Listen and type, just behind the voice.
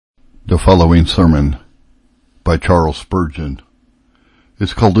The following sermon by Charles Spurgeon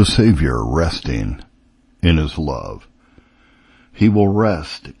is called "A Saviour Resting in His Love." He will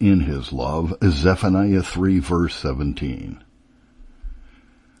rest in His love, as Zephaniah 3 verse 17.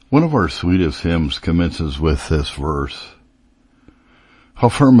 One of our sweetest hymns commences with this verse: "How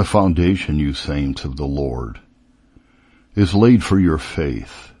firm a foundation, you saints of the Lord, is laid for your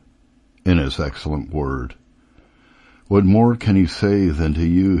faith in His excellent word. What more can He say than to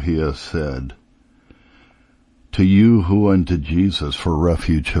you He has said, to you who unto Jesus for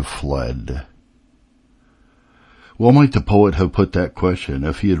refuge have fled?" Well might the poet have put that question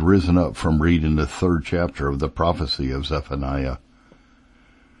if he had risen up from reading the 3rd chapter of the prophecy of Zephaniah.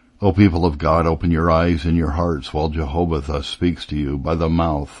 O people of God, open your eyes and your hearts while Jehovah thus speaks to you by the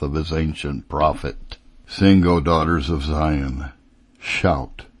mouth of his ancient prophet. Sing, O daughters of Zion.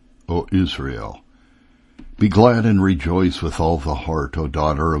 Shout, O Israel. Be glad and rejoice with all the heart, O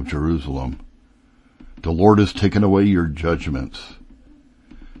daughter of Jerusalem. The Lord has taken away your judgments.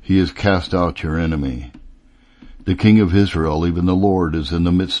 He has cast out your enemy. The King of Israel, even the Lord, is in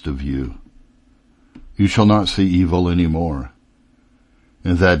the midst of you. You shall not see evil any more.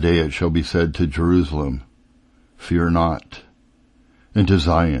 In that day it shall be said to Jerusalem, Fear not, and to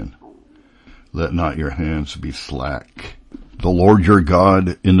Zion, Let not your hands be slack. The Lord your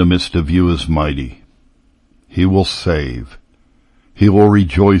God in the midst of you is mighty. He will save. He will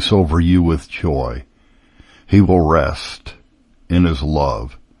rejoice over you with joy. He will rest in his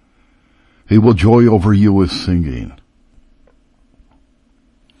love. He will joy over you with singing.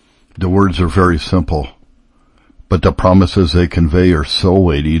 The words are very simple, but the promises they convey are so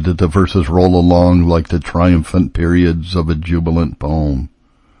weighty that the verses roll along like the triumphant periods of a jubilant poem.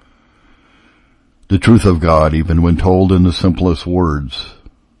 The truth of God, even when told in the simplest words,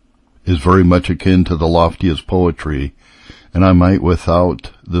 is very much akin to the loftiest poetry, and I might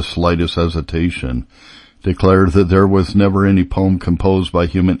without the slightest hesitation declare that there was never any poem composed by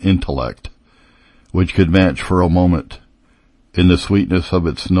human intellect which could match for a moment, in the sweetness of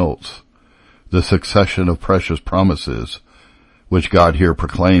its notes, the succession of precious promises which God here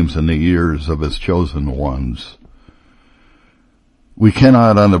proclaims in the ears of his chosen ones. We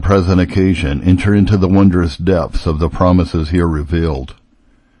cannot on the present occasion enter into the wondrous depths of the promises here revealed.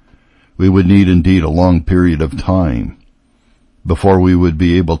 We would need indeed a long period of time before we would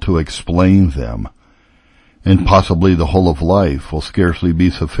be able to explain them, and possibly the whole of life will scarcely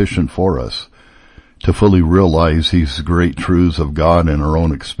be sufficient for us to fully realize these great truths of God in our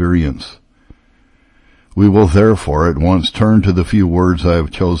own experience. We will therefore at once turn to the few words I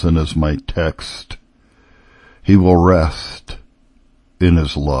have chosen as my text. He will rest in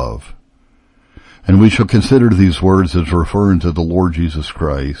his love. And we shall consider these words as referring to the Lord Jesus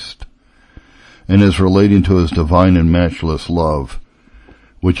Christ, and as relating to his divine and matchless love,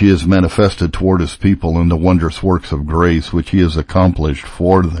 which he has manifested toward his people in the wondrous works of grace which he has accomplished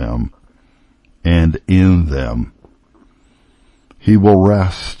for them and in them. He will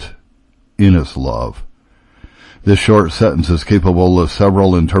rest in his love. This short sentence is capable of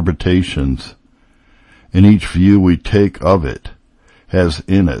several interpretations, and each view we take of it has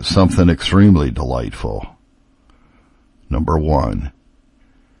in it something extremely delightful. Number 1.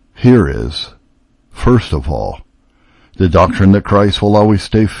 Here is, first of all, the doctrine that Christ will always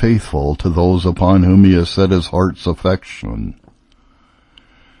stay faithful to those upon whom he has set his heart's affection.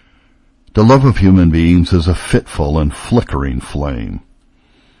 The love of human beings is a fitful and flickering flame.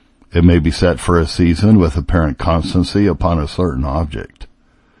 It may be set for a season with apparent constancy upon a certain object,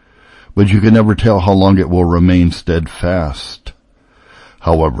 but you can never tell how long it will remain steadfast.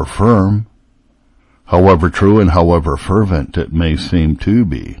 However firm, however true, and however fervent it may seem to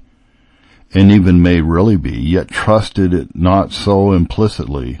be, and even may really be, yet trusted it not so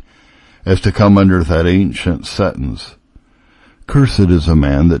implicitly as to come under that ancient sentence, Cursed is a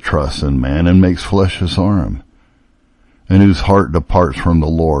man that trusts in man and makes flesh his arm, and whose heart departs from the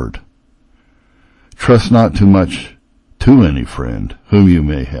Lord. Trust not too much to any friend whom you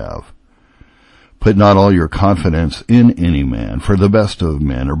may have. Put not all your confidence in any man, for the best of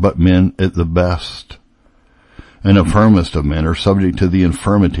men are but men at the best, and the firmest of men are subject to the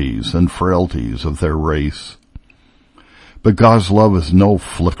infirmities and frailties of their race. But God's love is no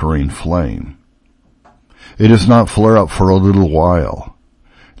flickering flame. It does not flare up for a little while,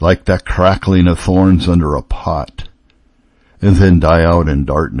 like that crackling of thorns under a pot, and then die out in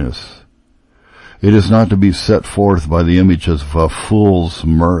darkness. It is not to be set forth by the images of a fool's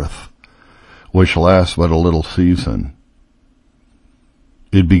mirth, which lasts but a little season.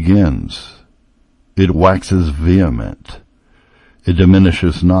 It begins, it waxes vehement, it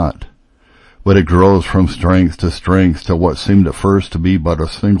diminishes not, but it grows from strength to strength till what seemed at first to be but a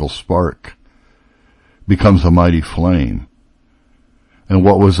single spark becomes a mighty flame. And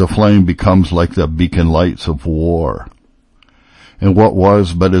what was a flame becomes like the beacon lights of war. And what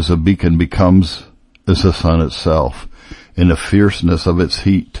was but as a beacon becomes as the sun itself, in the fierceness of its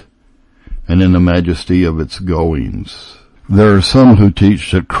heat, and in the majesty of its goings. There are some who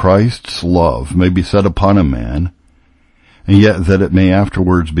teach that Christ's love may be set upon a man, and yet that it may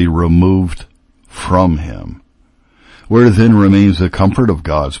afterwards be removed from him. Where then remains the comfort of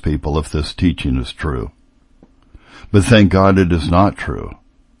God's people if this teaching is true? But thank God it is not true,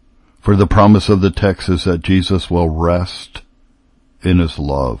 for the promise of the text is that Jesus will rest in his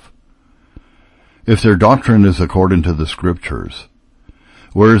love. If their doctrine is according to the Scriptures,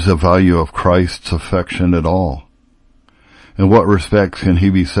 where is the value of Christ's affection at all? In what respects can he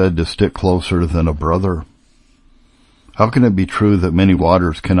be said to stick closer than a brother? How can it be true that many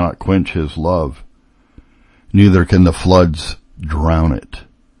waters cannot quench his love? Neither can the floods drown it.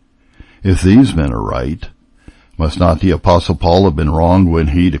 If these men are right, must not the Apostle Paul have been wrong when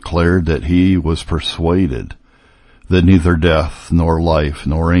he declared that he was persuaded that neither death, nor life,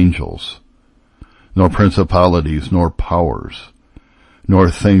 nor angels, nor principalities, nor powers, nor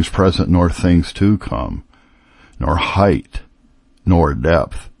things present, nor things to come, nor height, nor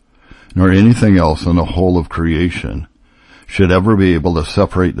depth, nor anything else in the whole of creation should ever be able to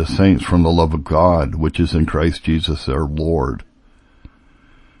separate the saints from the love of God, which is in Christ Jesus our Lord.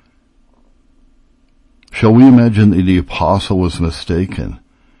 Shall we imagine that the apostle was mistaken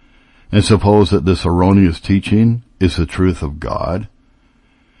and suppose that this erroneous teaching is the truth of God?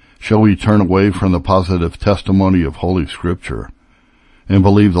 Shall we turn away from the positive testimony of Holy Scripture and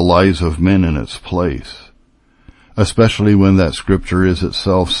believe the lies of men in its place, especially when that Scripture is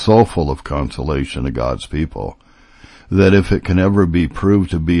itself so full of consolation to God's people that if it can ever be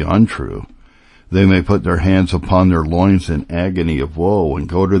proved to be untrue, they may put their hands upon their loins in agony of woe and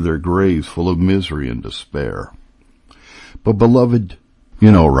go to their graves full of misery and despair. But beloved,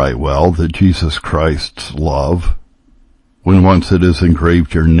 you know right well that Jesus Christ's love, when once it has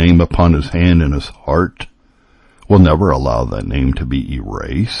engraved your name upon his hand and his heart, will never allow that name to be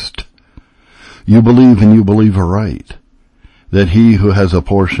erased. You believe, and you believe aright, that he who has a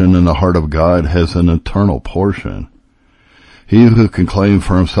portion in the heart of God has an eternal portion. He who can claim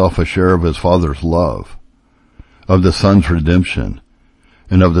for himself a share of his Father's love, of the Son's redemption,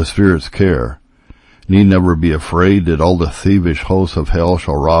 and of the Spirit's care, need never be afraid that all the thievish hosts of hell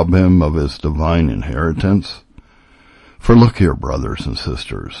shall rob him of his divine inheritance. For look here, brothers and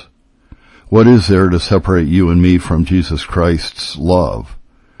sisters, what is there to separate you and me from Jesus Christ's love,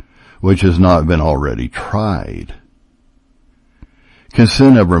 which has not been already tried? Can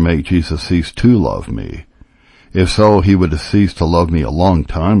sin ever make Jesus cease to love me? If so, he would have ceased to love me a long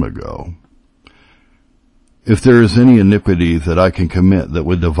time ago. If there is any iniquity that I can commit that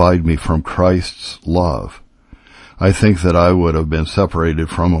would divide me from Christ's love, I think that I would have been separated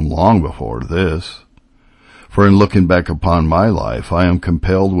from him long before this. For in looking back upon my life, I am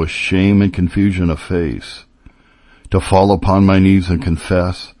compelled with shame and confusion of face to fall upon my knees and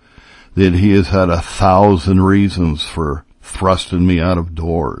confess that he has had 1,000 reasons for thrusting me out of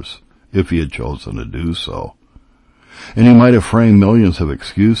doors, if he had chosen to do so. And he might have framed millions of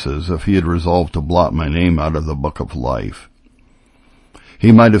excuses if he had resolved to blot my name out of the book of life.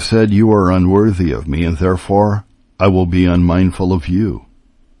 He might have said, you are unworthy of me, and therefore I will be unmindful of you.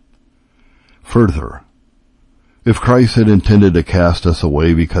 Further, if Christ had intended to cast us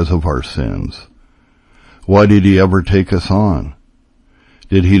away because of our sins, why did he ever take us on?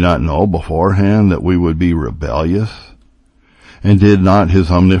 Did he not know beforehand that we would be rebellious? And did not his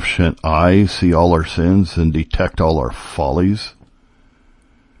omniscient eye see all our sins and detect all our follies?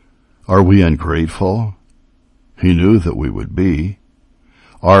 Are we ungrateful? He knew that we would be.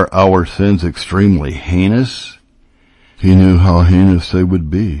 Are our sins extremely heinous? He knew how heinous they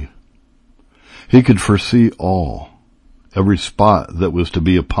would be. He could foresee all. Every spot that was to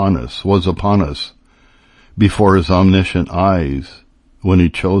be upon us was upon us before his omniscient eyes when he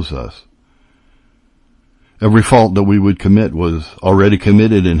chose us. Every fault that we would commit was already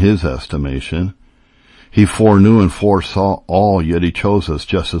committed in his estimation. He foreknew and foresaw all, yet he chose us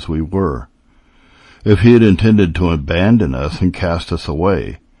just as we were. If he had intended to abandon us and cast us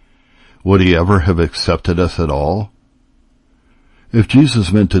away, would he ever have accepted us at all? If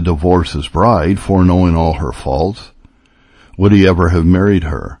Jesus meant to divorce his bride, foreknowing all her faults, would he ever have married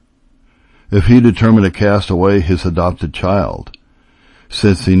her? If he determined to cast away his adopted child,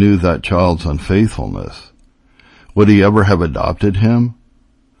 since he knew that child's unfaithfulness, would he ever have adopted him?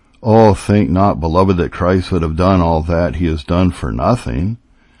 Oh, think not, beloved, that Christ would have done all that he has done for nothing.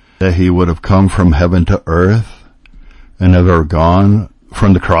 that he would have come from heaven to earth and ever gone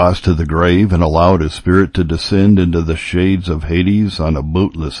from the cross to the grave and allowed his Spirit to descend into the shades of Hades on a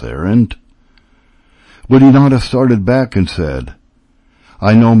bootless errand? Would he not have started back and said,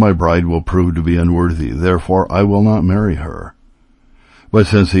 I know my bride will prove to be unworthy, therefore I will not marry her. But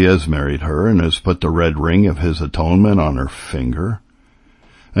since he has married her and has put the red ring of his atonement on her finger,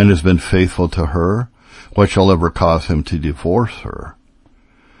 and has been faithful to her, what shall ever cause him to divorce her?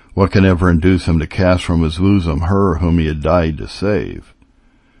 What can ever induce him to cast from his bosom her whom he had died to save?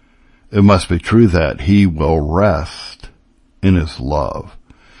 It must be true that he will rest in his love,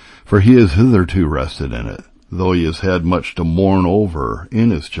 for he has hitherto rested in it, though he has had much to mourn over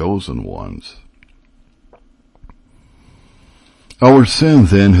in his chosen ones. Our sin,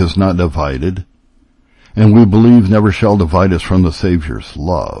 then, has not divided, and we believe never shall divide us from the Saviour's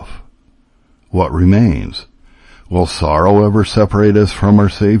love. What remains? Will sorrow ever separate us from our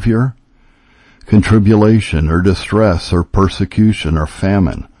Savior? Can tribulation or distress or persecution or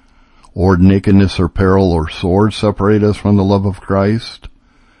famine, or nakedness or peril or sword separate us from the love of Christ?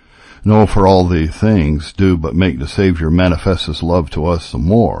 No, for all these things do but make the Savior manifest his love to us the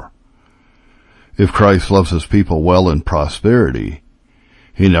more. If Christ loves his people well in prosperity,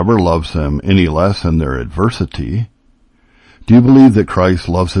 he never loves them any less in their adversity. Do you believe that Christ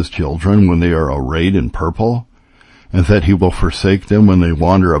loves his children when they are arrayed in purple, and that he will forsake them when they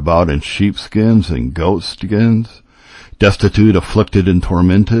wander about in sheepskins and goatskins, destitute, afflicted, and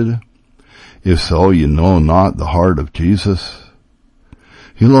tormented? If so, you know not the heart of Jesus.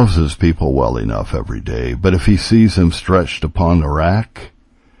 He loves his people well enough every day, but if he sees them stretched upon the rack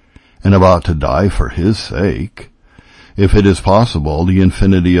and about to die for his sake, if it is possible, the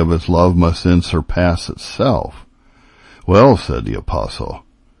infinity of his love must then surpass itself. Well, said the apostle,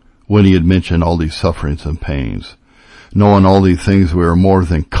 when he had mentioned all these sufferings and pains, knowing all these things we are more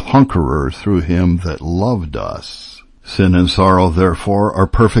than conquerors through him that loved us. Sin and sorrow, therefore, are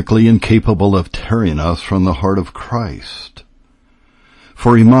perfectly incapable of tearing us from the heart of Christ.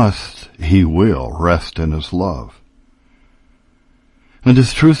 For he will rest in his love. And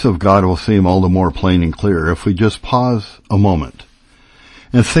this truth of God will seem all the more plain and clear if we just pause a moment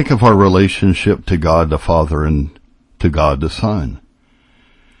and think of our relationship to God the Father and to God the Son.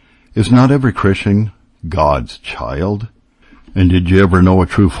 Is not every Christian God's child? And did you ever know a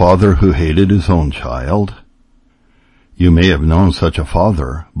true father who hated his own child? You may have known such a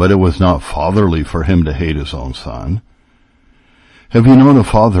father, but it was not fatherly for him to hate his own son. Have you known a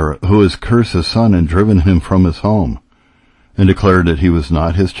father who has cursed his son and driven him from his home, and declared that he was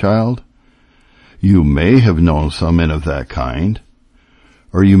not his child? You may have known some men of that kind,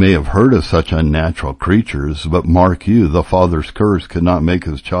 or you may have heard of such unnatural creatures, but mark you, the father's curse could not make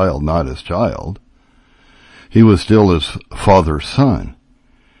his child not his child. He was still his father's son,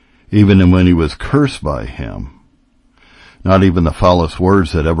 even when he was cursed by him. Not even the foulest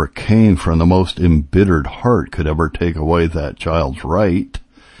words that ever came from the most embittered heart could ever take away that child's right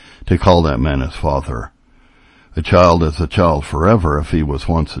to call that man his father. A child is a child forever if he was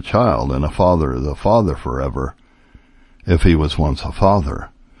once a child, and a father is a father forever if he was once a father.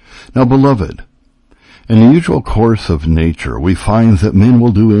 Now, beloved, in the usual course of nature, we find that men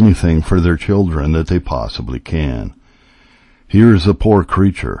will do anything for their children that they possibly can. Here is a poor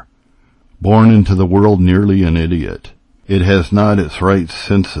creature, born into the world nearly an idiot. It has not its right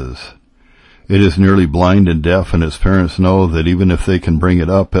senses. It is nearly blind and deaf, and its parents know that even if they can bring it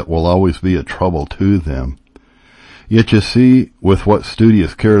up, it will always be a trouble to them. Yet you see with what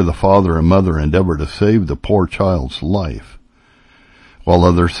studious care the father and mother endeavor to save the poor child's life, while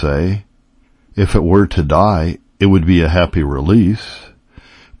others say, if it were to die, it would be a happy release.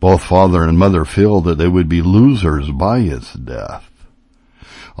 Both father and mother feel that they would be losers by its death.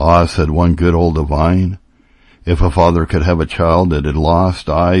 Ah, said one good old divine, if a father could have a child that had lost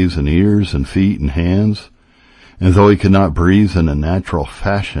eyes and ears and feet and hands, and though he could not breathe in a natural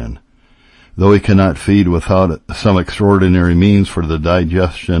fashion, though he cannot feed without some extraordinary means for the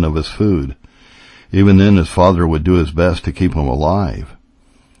digestion of his food, even then his father would do his best to keep him alive.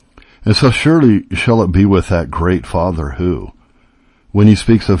 And so surely shall it be with that great Father who, when he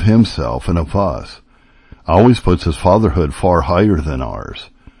speaks of himself and of us, always puts his fatherhood far higher than ours,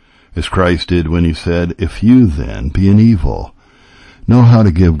 as Christ did when he said, if you then, being evil, know how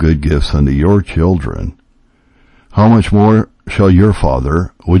to give good gifts unto your children, how much more shall your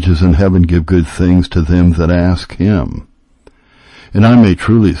Father, which is in heaven, give good things to them that ask him? And I may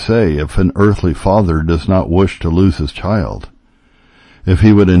truly say, if an earthly father does not wish to lose his child, if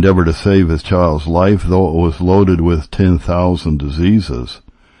he would endeavor to save his child's life, though it was loaded with 10,000 diseases,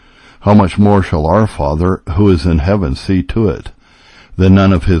 how much more shall our Father, who is in heaven, see to it that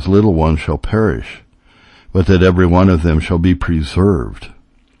none of his little ones shall perish, but that every one of them shall be preserved.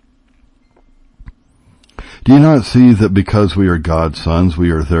 Do you not see that because we are God's sons, we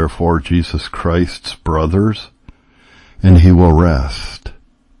are therefore Jesus Christ's brothers? And he will rest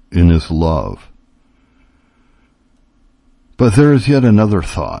in his love. But there is yet another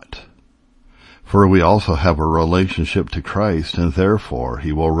thought. For we also have a relationship to Christ, and therefore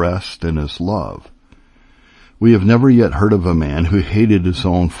he will rest in his love. We have never yet heard of a man who hated his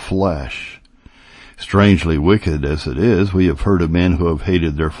own flesh. Strangely wicked as it is, we have heard of men who have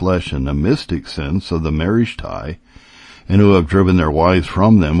hated their flesh in the mystic sense of the marriage tie, and who have driven their wives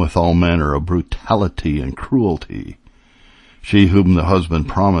from them with all manner of brutality and cruelty. She whom the husband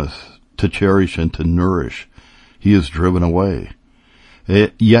promised to cherish and to nourish, he is driven away.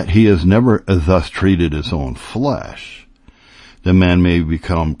 Yet he has never thus treated his own flesh. The man may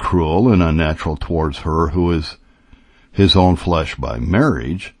become cruel and unnatural towards her who is his own flesh by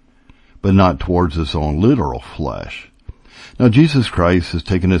marriage, but not towards his own literal flesh. Now Jesus Christ has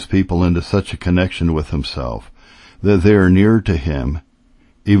taken his people into such a connection with himself that they are nearer to him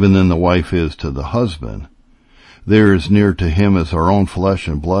even than the wife is to the husband. They are as near to him as our own flesh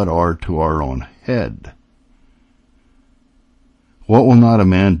and blood are to our own head. What will not a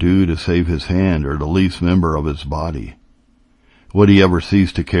man do to save his hand or the least member of his body? Would he ever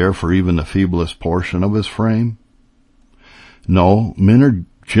cease to care for even the feeblest portion of his frame? No, men are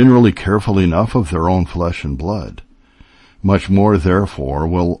generally careful enough of their own flesh and blood. Much more, therefore,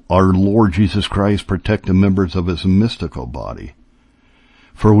 will our Lord Jesus Christ protect the members of his mystical body.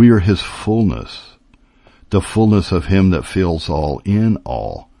 For we are his fullness, the fullness of him that fills all in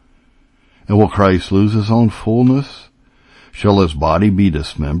all. And will Christ lose his own fullness? Shall his body be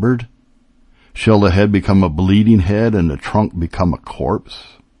dismembered? Shall the head become a bleeding head and the trunk become a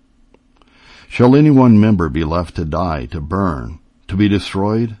corpse? Shall any one member be left to die, to burn, to be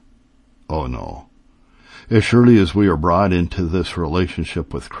destroyed? Oh no. As surely as we are brought into this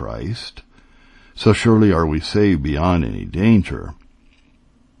relationship with Christ, so surely are we saved beyond any danger.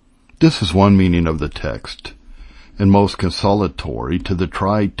 This is one meaning of the text, and most consolatory to the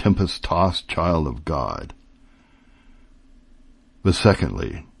tried, tempest-tossed child of God. But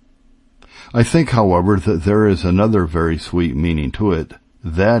secondly, I think, however, that there is another very sweet meaning to it.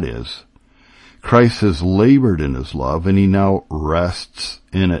 That is, Christ has labored in his love, and he now rests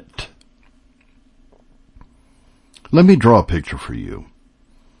in it. Let me draw a picture for you.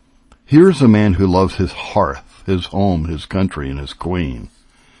 Here is a man who loves his hearth, his home, his country, and his queen.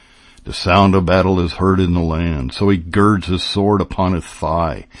 The sound of battle is heard in the land, so he girds his sword upon his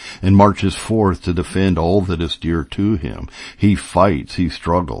thigh and marches forth to defend all that is dear to him. He fights, he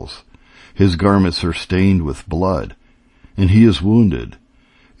struggles. His garments are stained with blood, and he is wounded.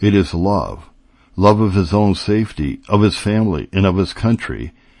 It is love of his own safety, of his family, and of his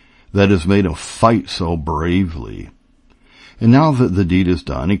country, that has made him fight so bravely. And now that the deed is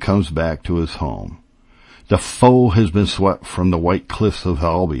done, he comes back to his home. The foe has been swept from the white cliffs of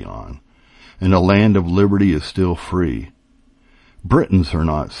Albion, and the land of liberty is still free. Britons are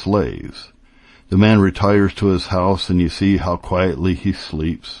not slaves. The man retires to his house, and you see how quietly he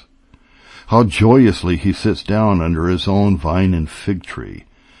sleeps, how joyously he sits down under his own vine and fig tree,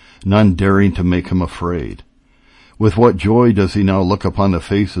 none daring to make him afraid. With what joy does he now look upon the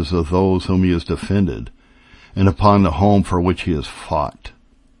faces of those whom he has defended, and upon the home for which he has fought.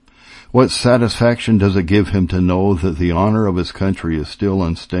 What satisfaction does it give him to know that the honor of his country is still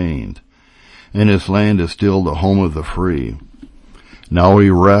unstained, and his land is still the home of the free. Now he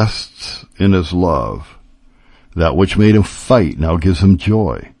rests in his love. That which made him fight now gives him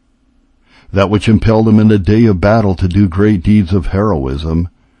joy. That which impelled him in the day of battle to do great deeds of heroism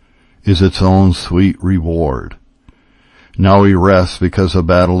is its own sweet reward. Now he rests because a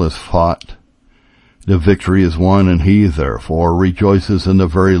battle is fought. The victory is won, and he, therefore, rejoices in the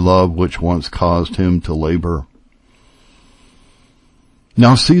very love which once caused him to labor.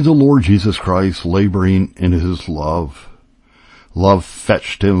 Now see the Lord Jesus Christ laboring in his love. Love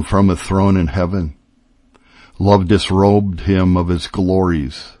fetched him from a throne in heaven. Love disrobed him of his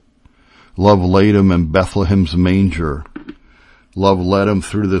glories. Love laid him in Bethlehem's manger. Love led him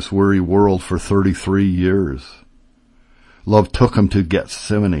through this weary world for 33 years. Love took him to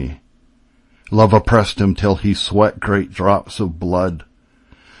Gethsemane. Love oppressed him till he sweat great drops of blood.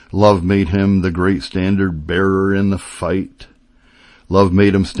 Love made him the great standard bearer in the fight. Love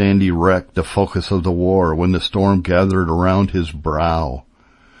made him stand erect, the focus of the war, when the storm gathered around his brow,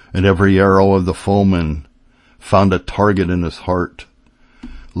 and every arrow of the foeman found a target in his heart.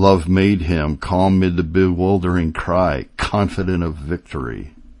 Love made him calm mid the bewildering cry, confident of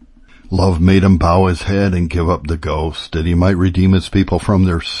victory. Love made him bow his head and give up the ghost, that he might redeem his people from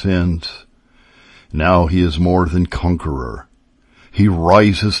their sins. Now he is more than conqueror. He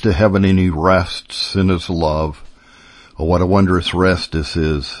rises to heaven and he rests in his love. Oh, what a wondrous rest this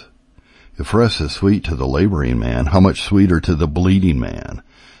is. If rest is sweet to the laboring man, how much sweeter to the bleeding man,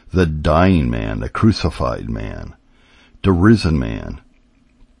 the dying man, the crucified man, the risen man.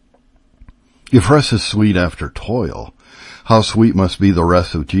 If rest is sweet after toil, how sweet must be the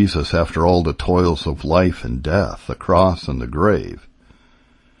rest of Jesus after all the toils of life and death, the cross and the grave.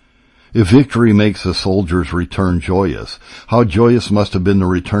 If victory makes the soldier's return joyous, how joyous must have been the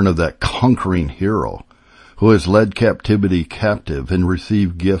return of that conquering hero who has led captivity captive and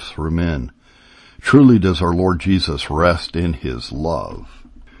received gifts from men. Truly does our Lord Jesus rest in his love.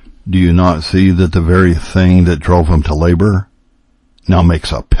 Do you not see that the very thing that drove him to labor now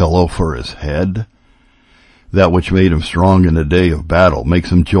makes a pillow for his head? That which made him strong in the day of battle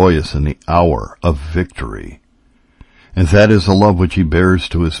makes him joyous in the hour of victory. And that is the love which he bears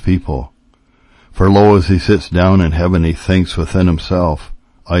to his people. For lo, as he sits down in heaven, he thinks within himself,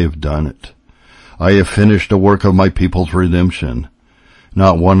 I have done it. I have finished the work of my people's redemption.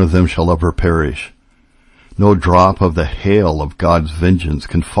 Not one of them shall ever perish. No drop of the hail of God's vengeance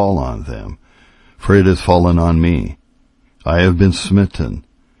can fall on them, for it has fallen on me. I have been smitten.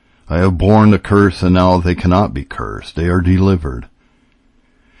 I have borne the curse, and now they cannot be cursed. They are delivered.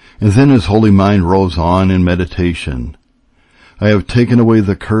 And then his holy mind rose on in meditation. I have taken away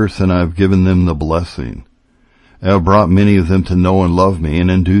the curse, and I have given them the blessing. I have brought many of them to know and love me, and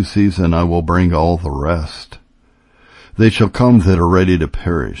in due season I will bring all the rest. They shall come that are ready to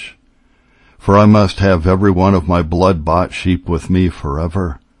perish, for I must have every one of my blood-bought sheep with me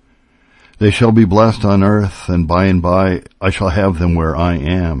forever. They shall be blessed on earth, and by I shall have them where I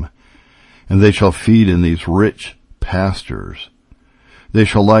am, and they shall feed in these rich pastures. They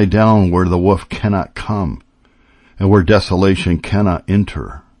shall lie down where the wolf cannot come, and where desolation cannot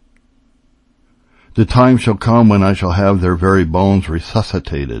enter. The time shall come when I shall have their very bones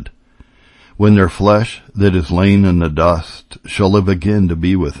resuscitated, when their flesh that is lain in the dust shall live again to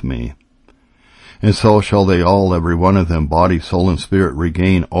be with me. And so shall they all, every one of them, body, soul, and spirit,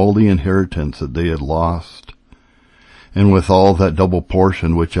 regain all the inheritance that they had lost. And with all that double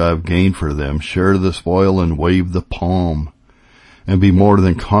portion which I have gained for them, share the spoil and wave the palm, and be more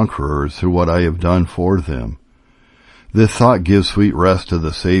than conquerors through what I have done for them. This thought gives sweet rest to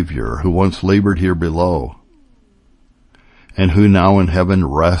the Saviour, who once labored here below, and who now in heaven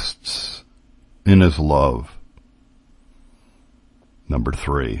rests in his love. Number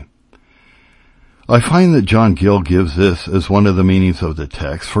 3. I find that John Gill gives this as one of the meanings of the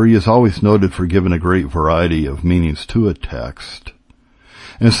text, for he is always noted for giving a great variety of meanings to a text.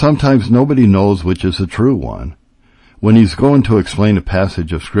 And sometimes nobody knows which is the true one. When he's going to explain a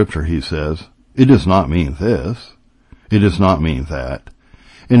passage of Scripture, he says, it does not mean this. It does not mean that,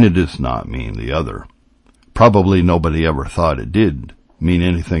 and it does not mean the other. Probably nobody ever thought it did mean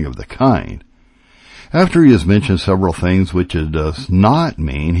anything of the kind. After he has mentioned several things which it does not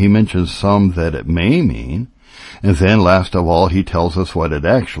mean, he mentions some that it may mean, and then last of all he tells us what it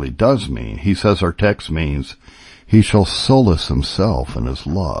actually does mean. He says our text means, he shall solace himself in his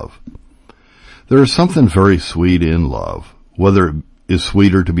love. There is something very sweet in love, whether it is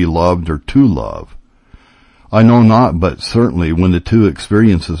sweeter to be loved or to love. I know not, but certainly when the two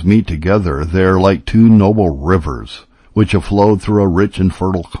experiences meet together, they are like two noble rivers, which have flowed through a rich and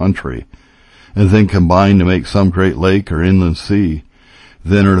fertile country, and then combine to make some great lake or inland sea.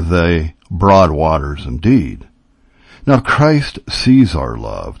 Then are they broad waters indeed. Now Christ sees our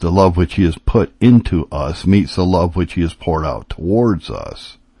love. The love which he has put into us meets the love which he has poured out towards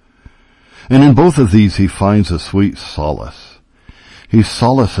us. And in both of these he finds a sweet solace. He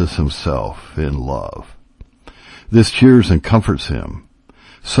solaces himself in love. This cheers and comforts him.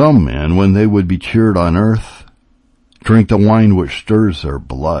 Some men, when they would be cheered on earth, drink the wine which stirs their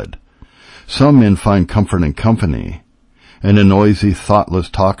blood. Some men find comfort in company, and a noisy, thoughtless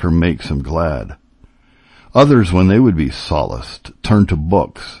talker makes them glad. Others, when they would be solaced, turn to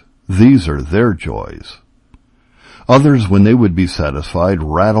books. These are their joys. Others, when they would be satisfied,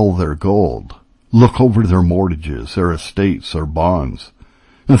 rattle their gold, look over their mortgages, their estates, their bonds,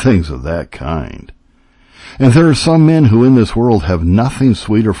 and things of that kind. And there are some men who in this world have nothing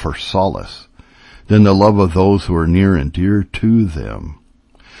sweeter for solace than the love of those who are near and dear to them.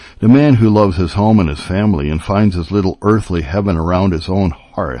 The man who loves his home and his family and finds his little earthly heaven around his own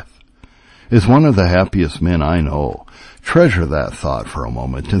hearth is one of the happiest men I know. Treasure that thought for a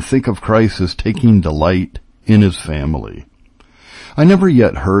moment and think of Christ as taking delight in his family. I never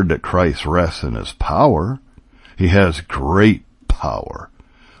yet heard that Christ rests in his power. He has great power.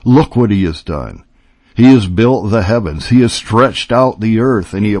 Look what he has done. He has built the heavens. He has stretched out the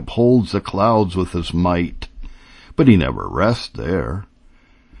earth, and he upholds the clouds with his might. But he never rests there.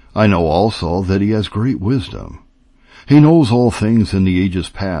 I know also that he has great wisdom. He knows all things in the ages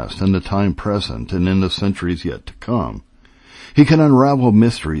past, and the time present, and in the centuries yet to come. He can unravel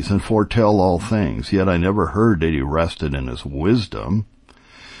mysteries and foretell all things, yet I never heard that he rested in his wisdom.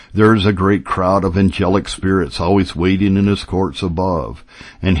 There is a great crowd of angelic spirits always waiting in his courts above,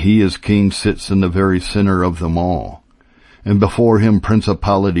 and he as king sits in the very center of them all. And before him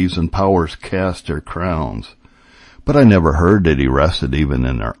principalities and powers cast their crowns. But I never heard that he rested even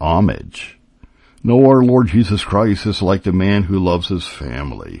in their homage. No, our Lord Jesus Christ is like the man who loves his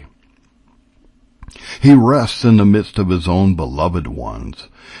family. He rests in the midst of his own beloved ones,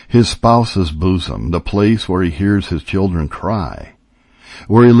 his spouse's bosom, the place where he hears his children cry,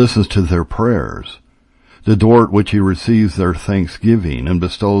 where he listens to their prayers, the door at which he receives their thanksgiving and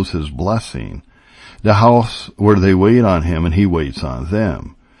bestows his blessing, the house where they wait on him and he waits on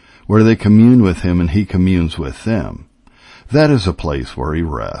them, where they commune with him and he communes with them. That is a place where he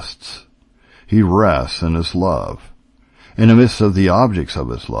rests. He rests in his love, in the midst of the objects of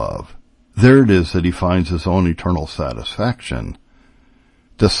his love. There it is that he finds his own eternal satisfaction,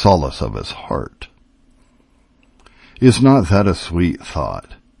 the solace of his heart. Is not that a sweet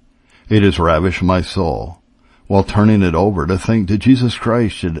thought? It has ravished my soul, while turning it over, to think that Jesus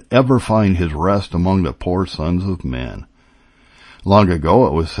Christ should ever find his rest among the poor sons of men. Long ago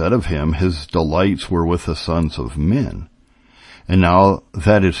it was said of him, his delights were with the sons of men, and now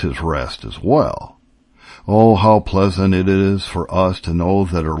that is his rest as well. Oh, how pleasant it is for us to know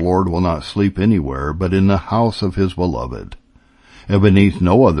that our Lord will not sleep anywhere but in the house of his beloved, and beneath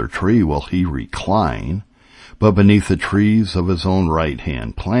no other tree will he recline, but beneath the trees of his own right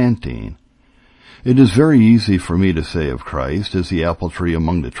hand planting. It is very easy for me to say of Christ, as the apple tree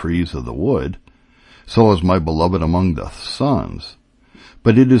among the trees of the wood, so is my beloved among the sons.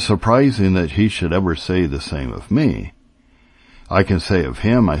 But it is surprising that he should ever say the same of me. I can say of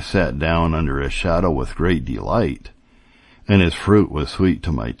him, I sat down under his shadow with great delight, and his fruit was sweet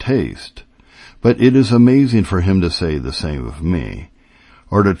to my taste. But it is amazing for him to say the same of me,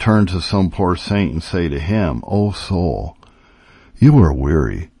 or to turn to some poor saint and say to him, O soul, you are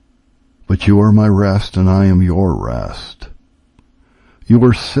weary, but you are my rest, and I am your rest. You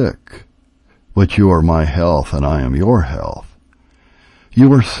are sick, but you are my health, and I am your health.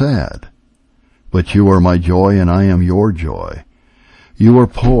 You are sad, but you are my joy, and I am your joy. You are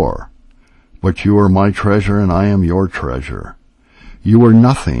poor, but you are my treasure, and I am your treasure. You are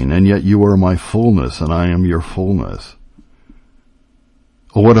nothing, and yet you are my fullness, and I am your fullness.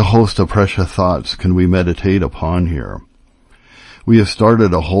 Oh, what a host of precious thoughts can we meditate upon here. We have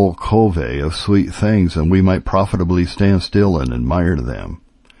started a whole covey of sweet things, and we might profitably stand still and admire them.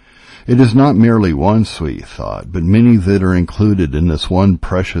 It is not merely one sweet thought, but many that are included in this one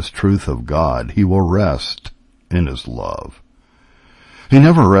precious truth of God. He will rest in his love. He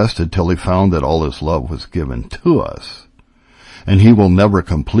never rested till he found that all his love was given to us, and he will never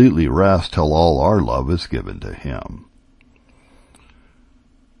completely rest till all our love is given to him.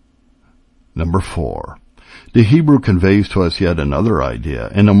 Number 4. The Hebrew conveys to us yet another idea.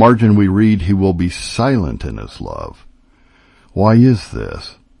 In the margin we read, he will be silent in his love. Why is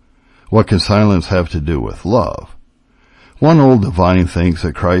this? What can silence have to do with love? One old divine thinks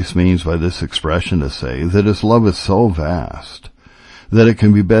that Christ means by this expression to say that his love is so vast that it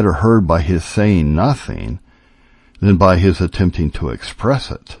can be better heard by his saying nothing than by his attempting to express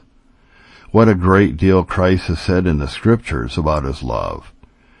it. What a great deal Christ has said in the Scriptures about his love.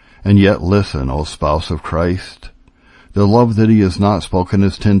 And yet listen, O spouse of Christ, the love that he has not spoken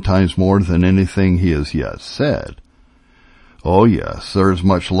is 10 times more than anything he has yet said. Oh yes, there is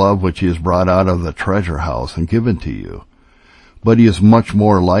much love which he has brought out of the treasure house and given to you, but he is much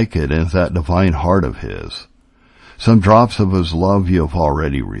more like it in that divine heart of his. Some drops of his love you have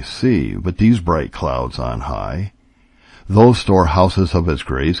already received, but these bright clouds on high, those storehouses of his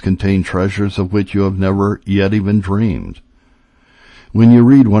grace, contain treasures of which you have never yet even dreamed. When you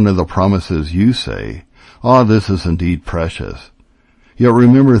read one of the promises, you say, this is indeed precious. Yet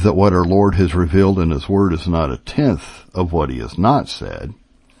remember that what our Lord has revealed in his word is not 1/10 of what he has not said.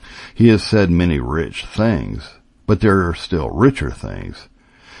 He has said many rich things, but there are still richer things.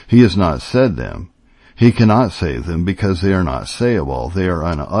 He has not said them. He cannot say them because they are not sayable, they are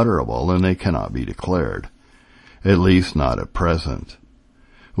unutterable, and they cannot be declared. At least not at present.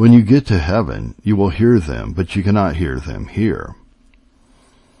 When you get to heaven, you will hear them, but you cannot hear them here.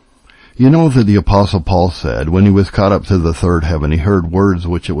 You know that the Apostle Paul said, when he was caught up to the third heaven, he heard words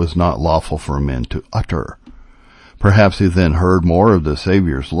which it was not lawful for men to utter. Perhaps he then heard more of the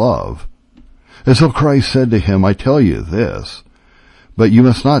Saviour's love, as though Christ said to him, I tell you this, but you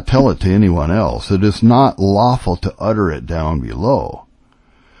must not tell it to anyone else. It is not lawful to utter it down below.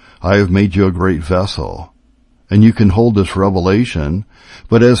 I have made you a great vessel, and you can hold this revelation,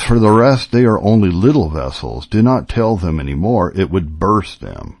 but as for the rest, they are only little vessels. Do not tell them any more. It would burst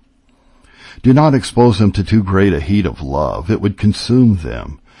them. Do not expose them to too great a heat of love. It would consume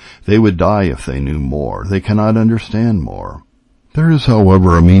them. They would die if they knew more. They cannot understand more. There is,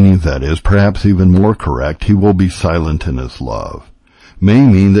 however, a meaning that is perhaps even more correct. He will be silent in his love. May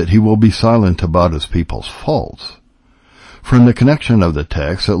mean that he will be silent about his people's faults. From the connection of the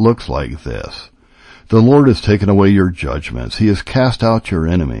text, it looks like this. The Lord has taken away your judgments. He has cast out your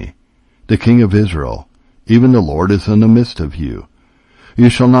enemy, the King of Israel. Even the Lord is in the midst of you. You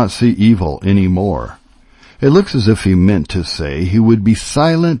shall not see evil any more. It looks as if he meant to say he would be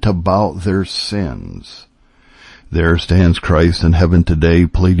silent about their sins. There stands Christ in heaven today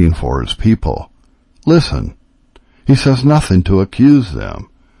pleading for his people. Listen, he says nothing to accuse them.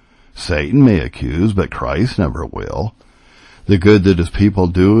 Satan may accuse, but Christ never will. The good that his people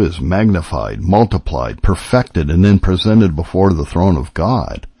do is magnified, multiplied, perfected, and then presented before the throne of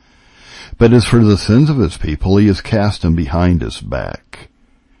God. But as for the sins of his people, he has cast them behind his back.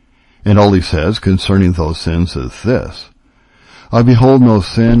 And all he says concerning those sins is this, I behold no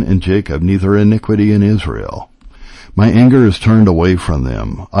sin in Jacob, neither iniquity in Israel. My anger is turned away from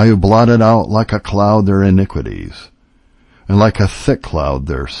them. I have blotted out like a cloud their iniquities, and like a thick cloud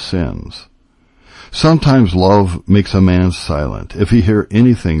their sins. Sometimes love makes a man silent. If you hear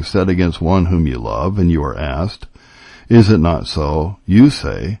anything said against one whom you love, and you are asked, is it not so? You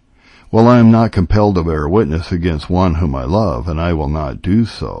say, well, I am not compelled to bear witness against one whom I love, and I will not do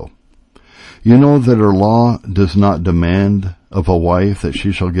so. You know that our law does not demand of a wife that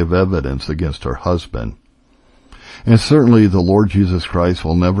she shall give evidence against her husband. And certainly the Lord Jesus Christ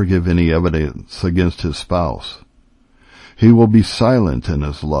will never give any evidence against his spouse. He will be silent in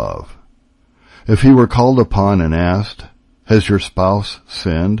his love. If he were called upon and asked, has your spouse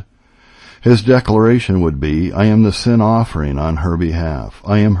sinned? His declaration would be, I am the sin offering on her behalf.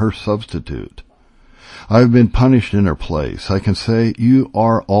 I am her substitute. I have been punished in her place. I can say, you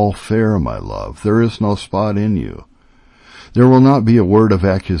are all fair, my love. There is no spot in you. There will not be a word of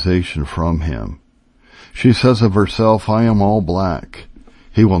accusation from him. She says of herself, I am all black.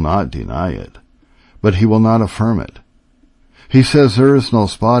 He will not deny it, but he will not affirm it. He says there is no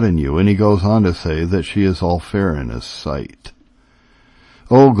spot in you, and he goes on to say that she is all fair in his sight.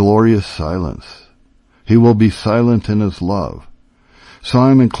 Oh, glorious silence! He will be silent in his love. So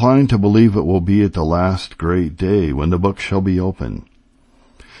I am inclined to believe it will be at the last great day when the book shall be opened.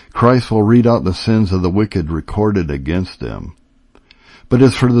 Christ will read out the sins of the wicked recorded against them. But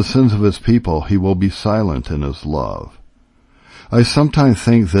as for the sins of his people, he will be silent in his love. I sometimes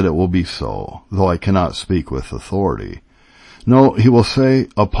think that it will be so, though I cannot speak with authority. No, he will say,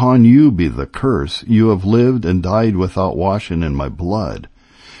 upon you be the curse. You have lived and died without washing in my blood,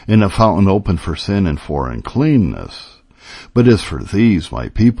 in a fountain open for sin and for uncleanness. But as for these, my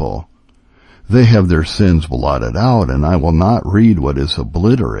people, they have their sins blotted out, and I will not read what is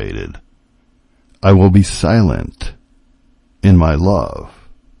obliterated. I will be silent in my love.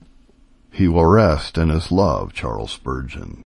 He will rest in his love. Charles Spurgeon.